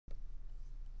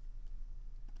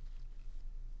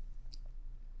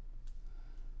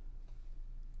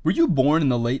Were you born in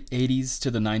the late 80s to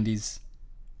the 90s?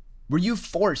 Were you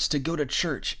forced to go to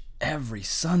church every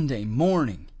Sunday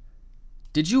morning?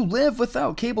 Did you live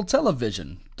without cable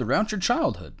television throughout your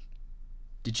childhood?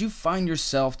 Did you find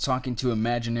yourself talking to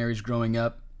imaginaries growing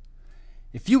up?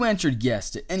 If you answered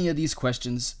yes to any of these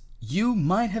questions, you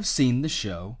might have seen the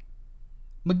show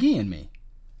McGee and Me.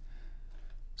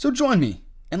 So join me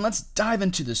and let's dive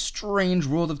into the strange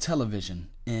world of television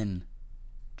in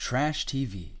Trash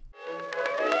TV.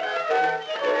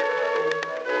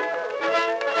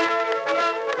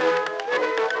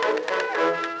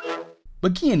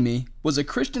 McGee and Me was a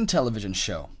Christian television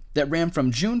show that ran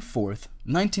from June 4th,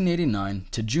 1989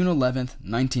 to June 11th,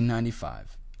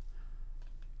 1995.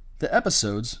 The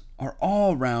episodes are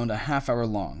all around a half hour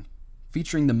long,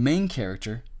 featuring the main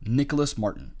character, Nicholas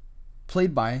Martin,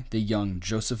 played by the young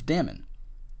Joseph Damon,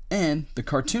 and the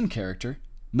cartoon character,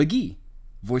 McGee,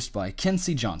 voiced by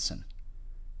Quincy Johnson.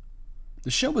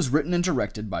 The show was written and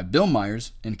directed by Bill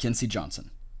Myers and Quincy Johnson.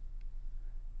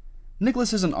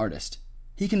 Nicholas is an artist.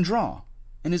 He can draw,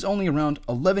 and is only around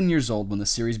 11 years old when the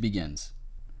series begins.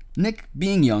 Nick,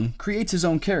 being young, creates his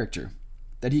own character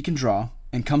that he can draw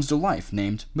and comes to life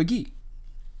named McGee.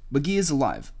 McGee is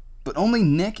alive, but only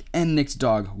Nick and Nick's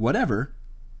dog, Whatever,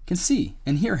 can see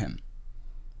and hear him.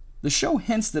 The show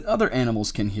hints that other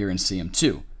animals can hear and see him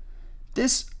too.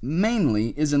 This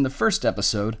mainly is in the first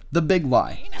episode, The Big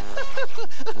Lie.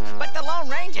 But the Lone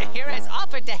Ranger here has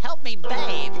offered to help me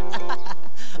bathe.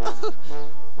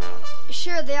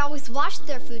 Sure, they always wash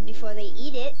their food before they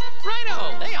eat it.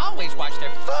 Righto, they always wash their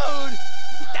food.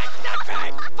 That's not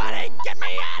right, buddy. Get me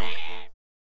out of here.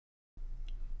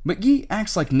 McGee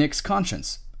acts like Nick's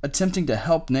conscience, attempting to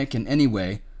help Nick in any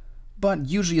way, but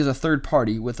usually as a third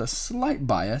party with a slight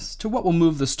bias to what will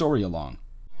move the story along.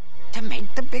 To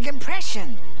make the big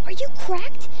impression. Are you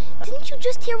cracked? Didn't you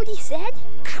just hear what he said?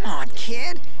 Come on,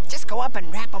 kid. Just go up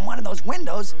and rap on one of those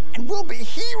windows, and we'll be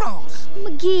heroes.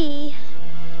 McGee.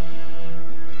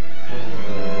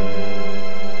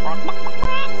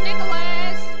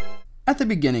 Nicholas! At the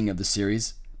beginning of the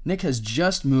series, Nick has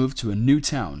just moved to a new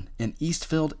town in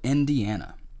Eastfield,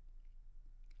 Indiana.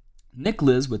 Nick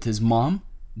lives with his mom,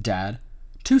 dad,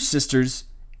 2 sisters,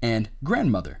 and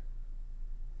grandmother.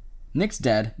 Nick's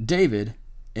dad, David,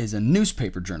 is a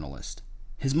newspaper journalist.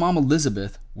 His mom,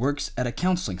 Elizabeth, works at a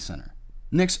counseling center.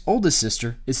 Nick's oldest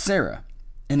sister is Sarah,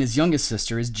 and his youngest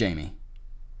sister is Jamie,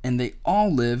 and they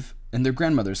all live in their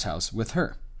grandmother's house with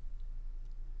her.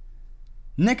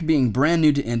 Nick, being brand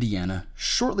new to Indiana,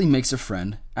 shortly makes a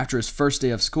friend after his first day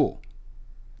of school.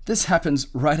 This happens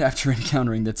right after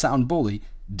encountering the town bully,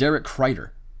 Derek Kreider.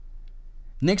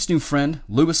 Nick's new friend,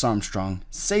 Louis Armstrong,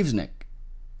 saves Nick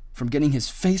from getting his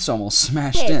face almost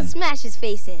smashed in. Smash his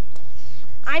face in.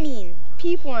 I mean,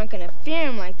 people aren't gonna fear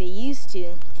him like they used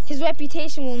to. His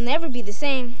reputation will never be the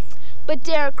same. But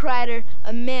Derek Kreider,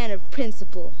 a man of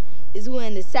principle, is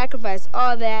willing to sacrifice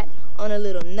all that on a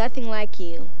little nothing like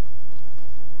you.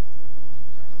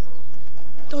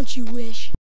 Don't you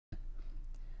wish?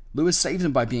 Louis saves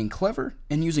him by being clever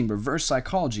and using reverse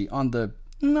psychology on the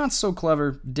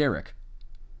not-so-clever Derek.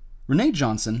 Renee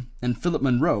Johnson and Philip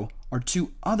Monroe are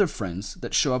 2 other friends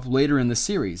that show up later in the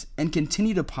series and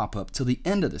continue to pop up till the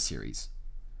end of the series.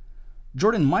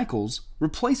 Jordan Michaels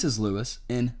replaces Louis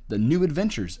in the New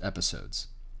Adventures episodes.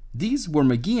 These were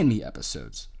McGee and Me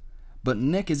episodes, but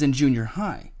Nick is in junior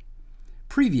high.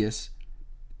 Previous,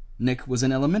 Nick was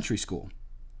in elementary school.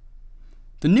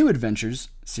 The New Adventures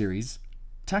series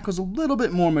tackles a little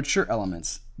bit more mature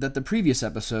elements that the previous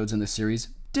episodes in the series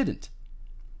didn't.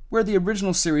 Where the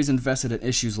original series invested in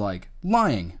issues like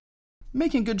lying,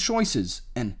 making good choices,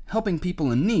 and helping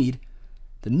people in need,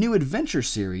 the New Adventure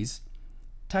series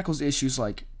tackles issues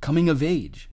like coming of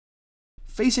age,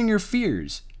 facing your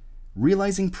fears,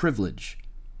 realizing privilege.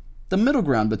 The middle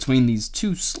ground between these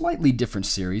 2 slightly different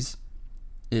series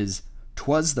is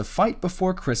 'Twas the Fight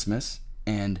Before Christmas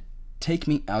and Take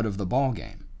Me Out of the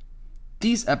Ballgame.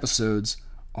 These episodes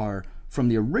are from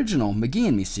the original McGee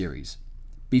and Me series,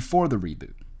 before the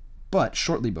reboot, but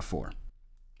shortly before.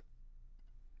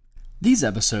 These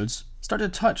episodes start to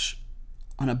touch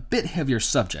on a bit heavier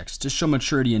subjects to show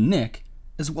maturity in Nick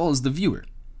as well as the viewer.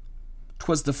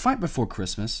 'Twas the Fight Before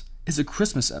Christmas is a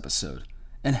Christmas episode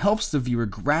and helps the viewer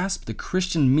grasp the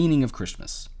Christian meaning of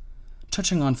Christmas,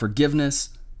 touching on forgiveness,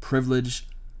 privilege,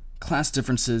 class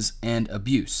differences, and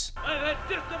abuse. Hey,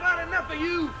 that's just about enough of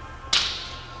you!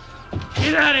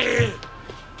 Get out of here!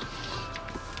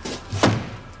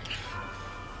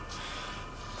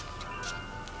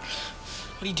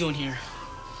 What are you doing here?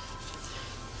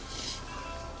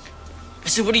 I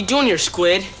said, what are you doing here,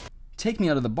 Squid? Take Me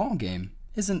Out of the Ballgame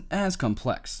isn't as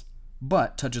complex.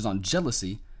 but touches on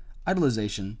jealousy,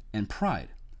 idolization, and pride.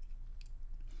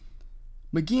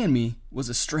 McGee and Me was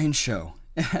a strange show.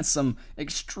 It had some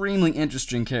extremely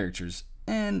interesting characters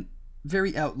and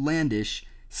very outlandish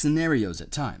scenarios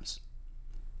at times.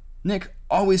 Nick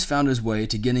always found his way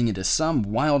to getting into some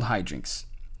wild hijinks,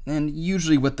 and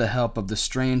usually with the help of the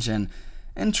strange and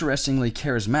interestingly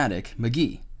charismatic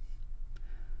McGee.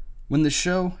 When the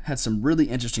show had some really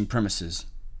interesting premises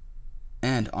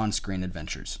and on-screen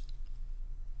adventures.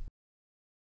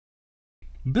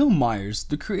 Bill Myers,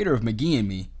 the creator of McGee and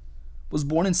Me, was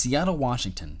born in Seattle,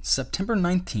 Washington, September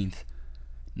 19th,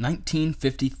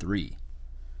 1953.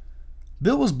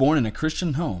 Bill was born in a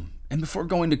Christian home, and before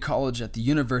going to college at the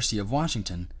University of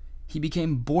Washington, he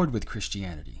became bored with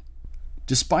Christianity.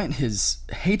 Despite his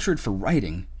hatred for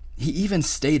writing, he even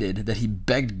stated that he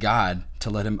begged God to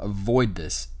let him avoid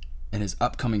this in his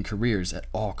upcoming careers at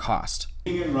all cost.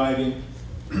 Reading and writing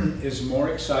is more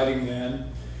exciting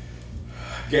than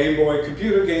Game Boy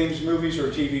computer games, movies, or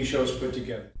TV shows put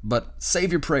together. But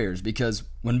save your prayers, because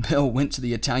when Bill went to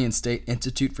the Italian State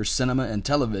Institute for Cinema and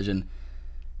Television,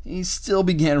 he still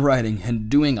began writing and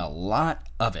doing a lot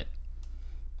of it.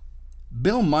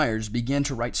 Bill Myers began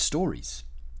to write stories,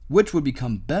 which would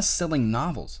become best-selling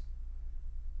novels.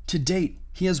 To date,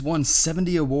 he has won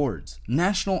 70 awards,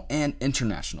 national and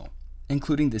international,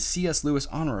 including the C.S. Lewis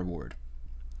Honor Award.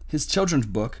 His children's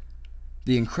book,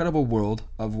 The Incredible World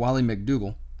of Wally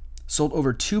McDougal, sold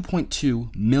over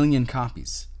 2.2 million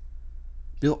copies.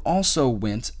 Bill also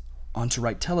went on to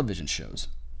write television shows,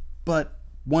 but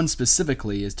one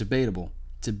specifically is debatable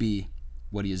to be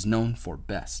what he is known for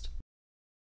best.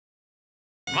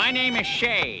 My name is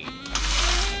Shay.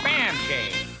 Bam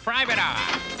Shay, private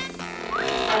eye.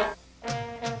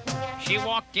 She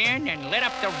walked in and lit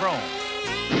up the room.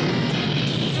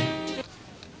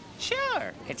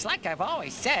 Sure, it's like I've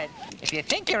always said, if you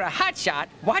think you're a hotshot,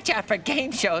 watch out for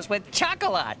game shows with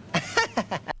chocolate.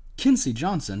 Kinsey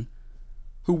Johnson,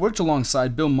 who worked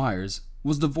alongside Bill Myers,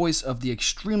 was the voice of the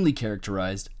extremely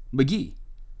characterized McGee.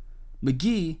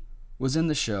 McGee was in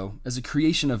the show as a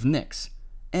creation of Nick's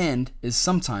and is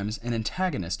sometimes an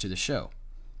antagonist to the show.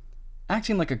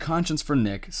 Acting like a conscience for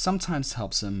Nick sometimes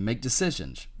helps him make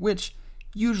decisions, which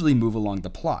usually move along the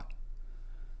plot.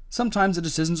 Sometimes the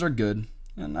decisions are good,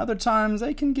 and other times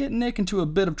they can get Nick into a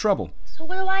bit of trouble. So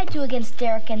what do I do against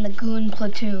Derek and the goon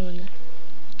platoon?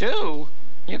 Do?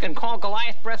 You can call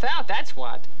Goliath breath out, that's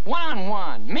what.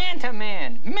 One-on-one,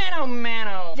 man-to-man,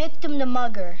 mano-mano. Victim to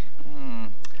mugger.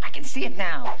 I can see it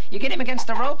now. You get him against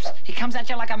the ropes, he comes at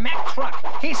you like a Mack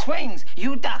truck. He swings,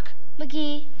 you duck.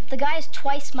 McGee, the guy is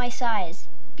twice my size.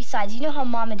 Besides, you know how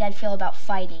Mom and Dad feel about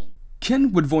fighting.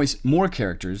 Ken would voice more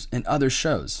characters in other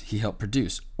shows he helped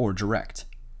produce or direct.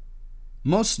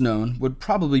 Most known would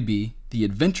probably be The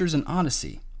Adventures in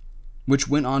Odyssey, which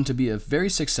went on to be a very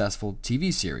successful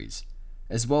TV series,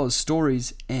 as well as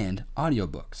stories and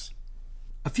audiobooks.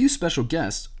 A few special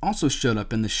guests also showed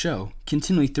up in the show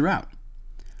continually throughout.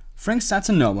 Frank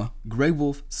Satanoa, Grey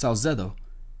Wolf Salcedo,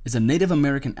 is a Native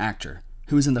American actor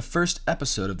who was in the first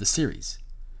episode of the series.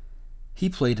 He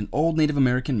played an old Native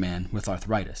American man with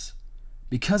arthritis.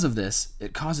 Because of this,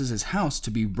 it causes his house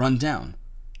to be run down,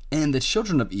 and the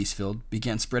children of Eastfield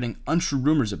began spreading untrue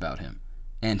rumors about him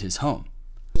and his home.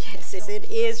 Yes, it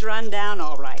is run down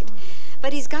all right.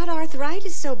 But he's got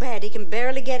arthritis so bad he can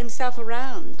barely get himself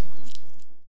around.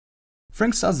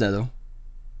 Frank Salcedo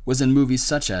was in movies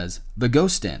such as The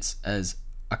Ghost Dance as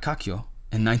Akakio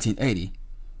in 1980,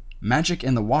 Magic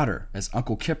in the Water as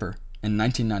Uncle Kipper in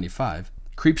 1995,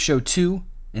 Creepshow 2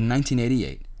 in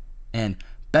 1988, and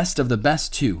Best of the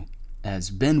Best 2 as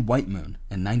Ben Whitemoon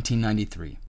in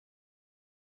 1993.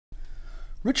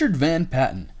 Richard Van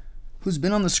Patten, who's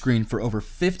been on the screen for over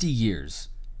 50 years,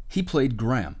 he played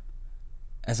Graham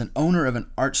as an owner of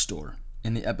an art store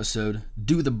in the episode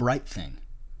Do the Bright Thing,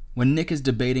 when Nick is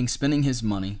debating spending his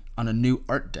money on a new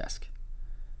art desk.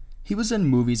 He was in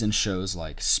movies and shows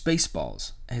like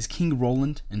Spaceballs as King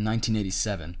Roland in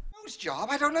 1987, Nose job?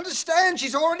 I don't understand.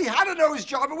 She's already had a nose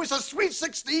job. It was a sweet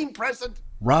 16 present.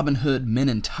 Robin Hood Men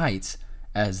in Tights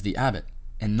as the Abbot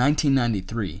in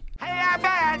 1993, Hey,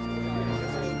 Abbott!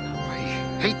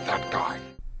 I hate that guy.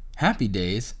 Happy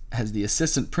Days as the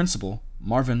Assistant Principal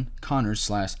Marvin Connors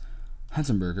 /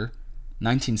 Hunsenberger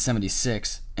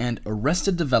 1976, and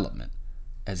Arrested Development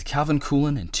as Calvin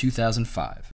Coolin in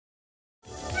 2005.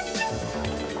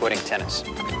 Quitting tennis.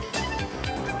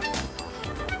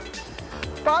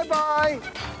 Bye-bye.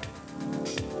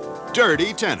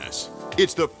 Dirty Tennis.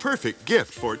 It's the perfect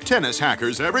gift for tennis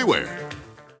hackers everywhere.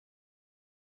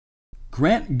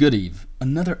 Grant Goodeve,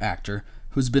 another actor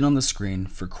who's been on the screen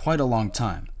for quite a long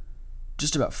time.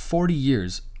 just about 40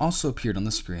 years, also appeared on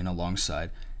the screen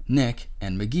alongside Nick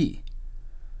and McGee.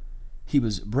 He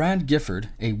was Brad Gifford,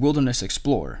 a wilderness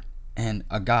explorer, and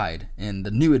a guide in the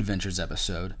New Adventures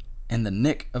episode, In the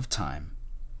Nick of Time.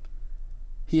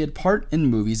 He had part in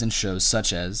movies and shows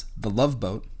such as The Love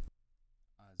Boat,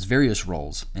 as various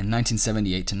roles in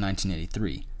 1978 to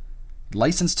 1983,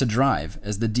 Licensed to Drive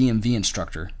as the DMV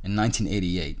instructor in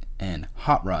 1988, and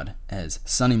Hot Rod as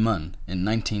Sonny Munn in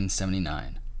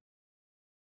 1979.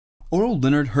 Oral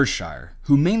Leonard Hershiser,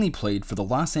 who mainly played for the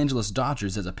Los Angeles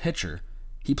Dodgers as a pitcher,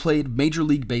 he played Major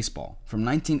League Baseball from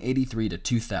 1983 to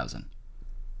 2000.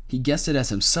 He guested as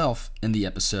himself in the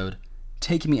episode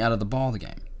Take Me Out of the Ball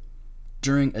Game,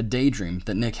 during a daydream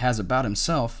that Nick has about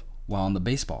himself while on the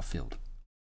baseball field.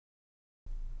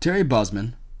 Terry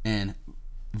Bosman and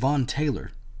Vaughn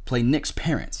Taylor play Nick's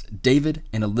parents, David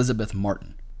and Elizabeth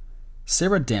Martin.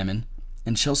 Sarah Damon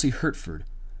and Chelsea Hertford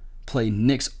play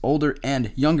Nick's older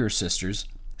and younger sisters,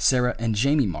 Sarah and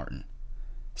Jamie Martin.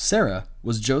 Sarah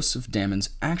was Joseph Damon's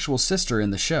actual sister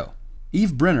in the show.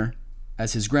 Eve Brenner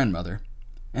as his grandmother,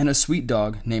 and a sweet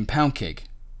dog named Pound Cake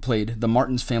played the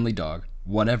Martins' family dog,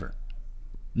 Whatever.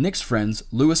 Nick's friends,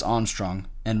 Louis Armstrong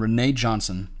and Renee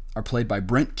Johnson, are played by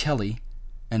Brent Kelly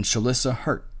and Shalissa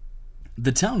Hurt.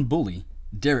 The town bully,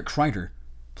 Derek Kreider,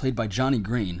 played by Johnny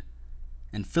Green,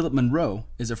 and Philip Monroe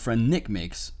is a friend Nick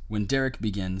makes when Derek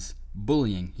begins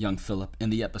bullying young Philip in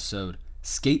the episode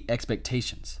Skate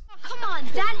Expectations. Oh, come on,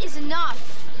 that is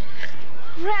enough.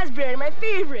 Raspberry, my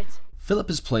favorite. Philip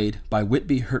is played by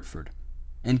Whitby Hertford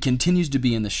and continues to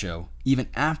be in the show even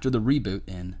after the reboot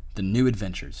in The New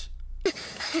Adventures.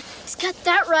 He's got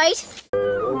that right.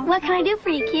 What can I do for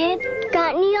you, kid?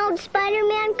 Got any old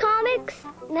Spider-Man comics?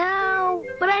 No,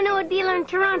 but I know a dealer in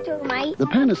Toronto might. The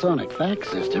Panasonic fax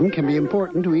system can be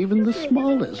important to even the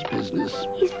smallest business.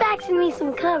 He's faxing me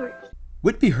some covers.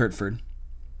 Whitby Hertford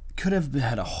could have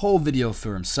had a whole video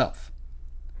for himself,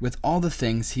 with all the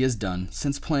things he has done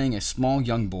since playing a small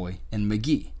young boy in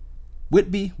McGee.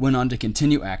 Whitby went on to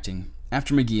continue acting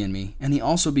after McGee and Me, and he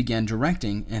also began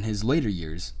directing in his later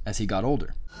years as he got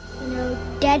older. You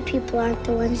know, dead people aren't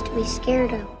the ones to be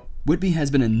scared of. Whitby has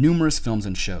been in numerous films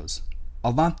and shows, a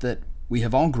lot that we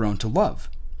have all grown to love.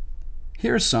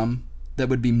 Here are some that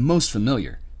would be most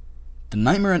familiar. The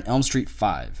Nightmare on Elm Street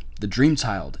 5, The Dream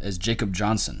Child as Jacob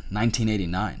Johnson,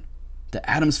 1989. The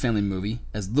Addams Family Movie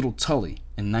as Little Tully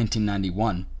in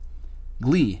 1991.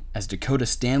 Glee as Dakota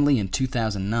Stanley in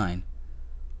 2009.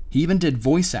 He even did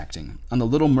voice acting on the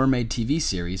Little Mermaid TV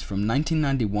series from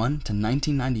 1991 to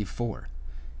 1994.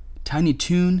 Tiny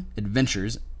Toon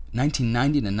Adventures,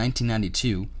 1990 to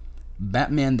 1992.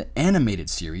 Batman the Animated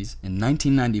Series in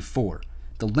 1994.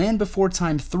 The Land Before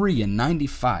Time 3 in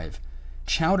 95.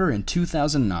 Chowder in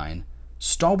 2009.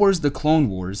 Star Wars The Clone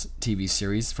Wars TV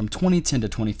series from 2010 to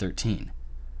 2013.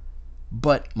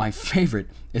 But my favorite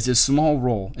is his small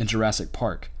role in Jurassic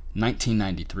Park,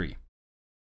 1993.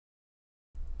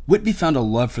 Whitby found a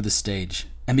love for the stage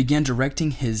and began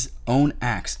directing his own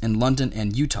acts in London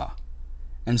and Utah,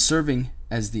 and serving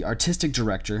as the artistic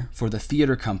director for the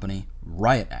theater company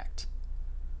Riot Act.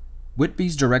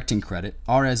 Whitby's directing credit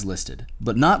are as listed,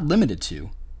 but not limited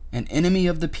to An Enemy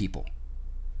of the People,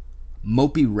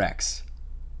 Mopey Rex,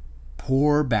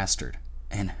 Poor Bastard,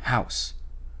 and House,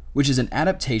 which is an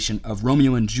adaptation of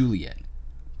Romeo and Juliet,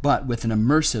 but with an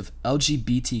immersive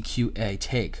LGBTQA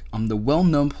take on the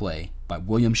well-known play by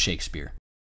William Shakespeare.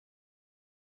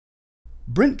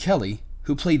 Brent Kelly,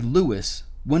 who played Lewis,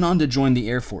 went on to join the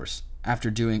Air Force after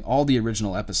doing all the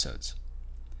original episodes.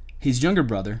 His younger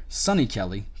brother, Sonny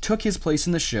Kelly, took his place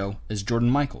in the show as Jordan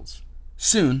Michaels.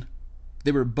 Soon,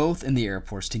 they were both in the Air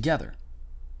Force together,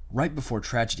 right before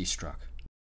tragedy struck.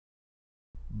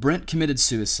 Brent committed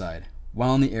suicide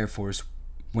while in the Air Force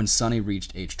when Sonny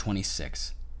reached age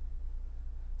 26.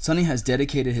 Sonny has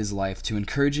dedicated his life to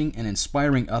encouraging and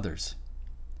inspiring others.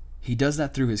 He does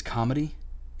that through his comedy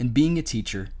and being a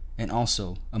teacher and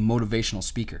also a motivational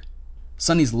speaker.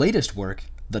 Sonny's latest work,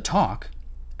 The Talk,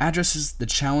 addresses the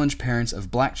challenge parents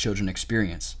of black children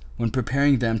experience when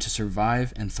preparing them to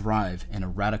survive and thrive in a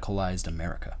radicalized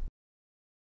America.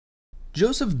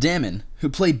 Joseph Damon, who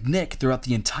played Nick throughout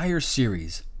the entire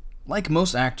series, like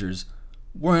most actors,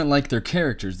 weren't like their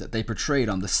characters that they portrayed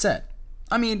on the set.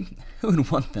 I mean, who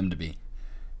would want them to be?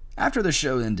 After the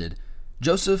show ended,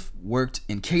 Joseph worked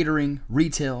in catering,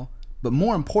 retail, but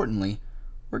more importantly,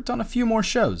 worked on a few more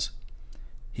shows.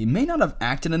 He may not have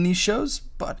acted in these shows,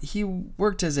 but he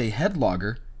worked as a head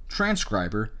logger,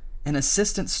 transcriber, and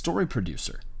assistant story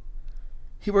producer.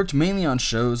 He worked mainly on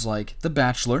shows like The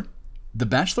Bachelor, The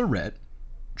Bachelorette,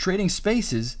 Trading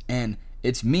Spaces, and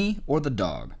It's Me or the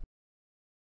Dog.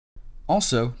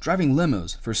 Also driving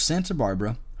limos for Santa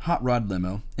Barbara Hot Rod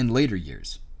Limo in later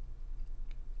years.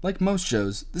 Like most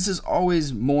shows, this is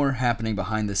always more happening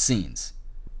behind the scenes.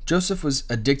 Joseph was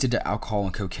addicted to alcohol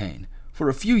and cocaine for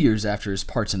a few years after his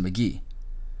parts in McGee,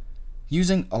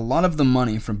 using a lot of the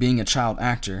money from being a child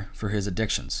actor for his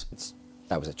addictions.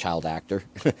 I was a child actor,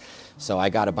 so I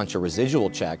got a bunch of residual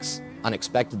checks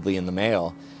unexpectedly in the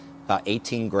mail, about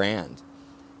 18 grand,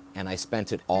 and I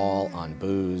spent it all on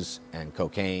booze and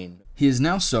cocaine. He is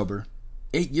now sober,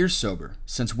 8 years sober,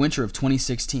 since winter of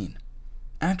 2016.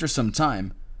 After some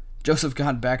time, Joseph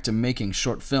got back to making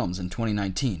short films in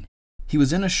 2019. He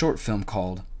was in a short film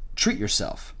called Treat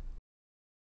Yourself.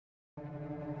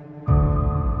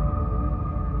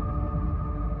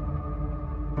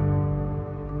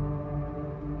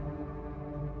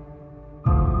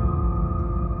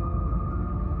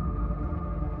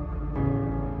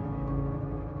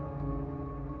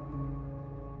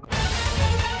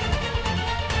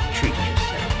 Treat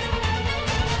yourself.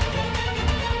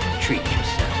 Treat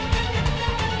yourself.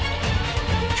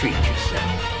 Treat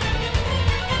yourself.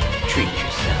 Treat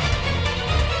yourself.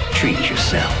 Treat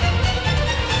yourself.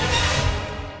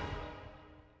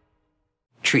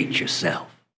 Treat yourself.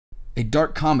 A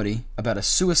dark comedy about a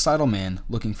suicidal man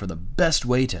looking for the best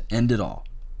way to end it all.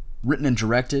 Written and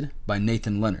directed by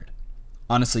Nathan Leonard.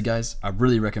 Honestly, guys, I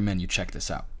really recommend you check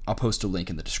this out. I'll post a link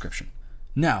in the description.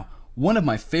 Now, one of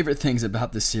my favorite things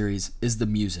about this series is the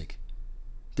music.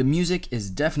 The music is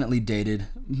definitely dated,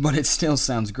 but it still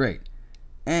sounds great,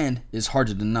 and is hard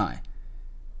to deny.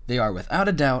 They are without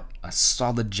a doubt a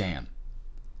solid jam.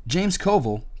 James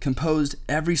Covell composed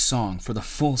every song for the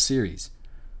full series.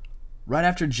 Right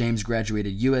after James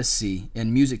graduated USC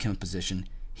in music composition,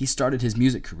 he started his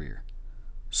music career,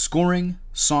 scoring,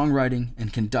 songwriting,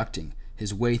 and conducting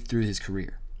his way through his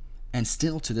career, and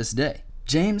still to this day.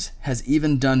 James has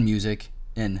even done music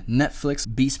in Netflix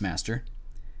Beastmaster,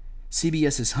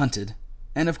 CBS's Hunted,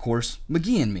 and of course,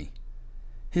 McGee and Me.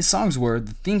 His songs were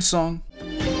the theme song,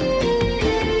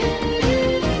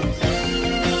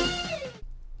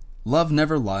 Love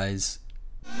Never Lies,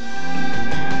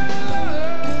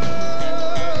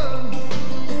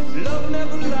 Love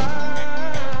never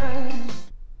lies.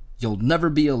 You'll Never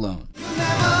Be Alone,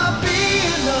 Never be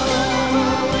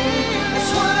alone.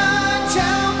 That's what I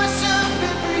tell myself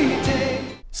every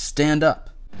day. Stand Up,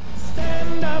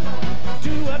 Stand up,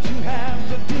 do what you have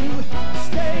to do.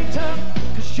 Stay tough,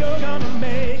 'cause you're gonna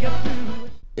make it through.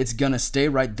 It's Gonna Stay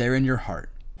Right There in Your Heart,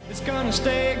 It's gonna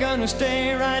stay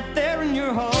right there in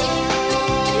your heart.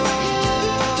 Oh,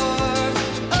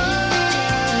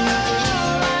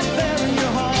 right there in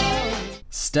your heart.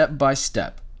 Step by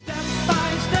Step, Step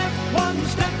by step, one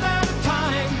step at a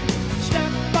time.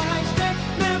 Step by step,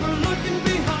 never looking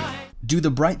behind. Do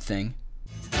the Bright Thing,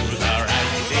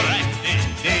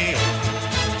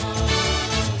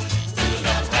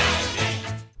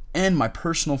 and my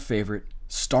personal favorite,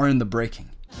 Star in the Breaking.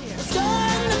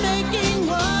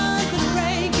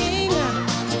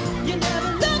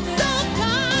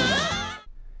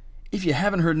 If you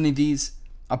haven't heard any of these,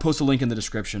 I'll post a link in the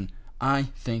description. I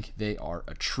think they are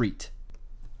a treat.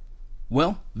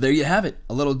 Well, there you have it,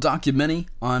 a little documentary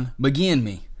on McGee and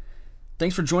Me.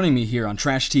 Thanks for joining me here on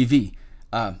Trash TV.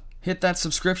 Hit that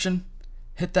subscription,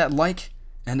 hit that like,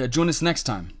 and join us next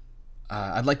time.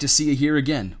 I'd like to see you here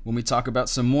again when we talk about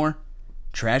some more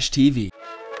Trash TV.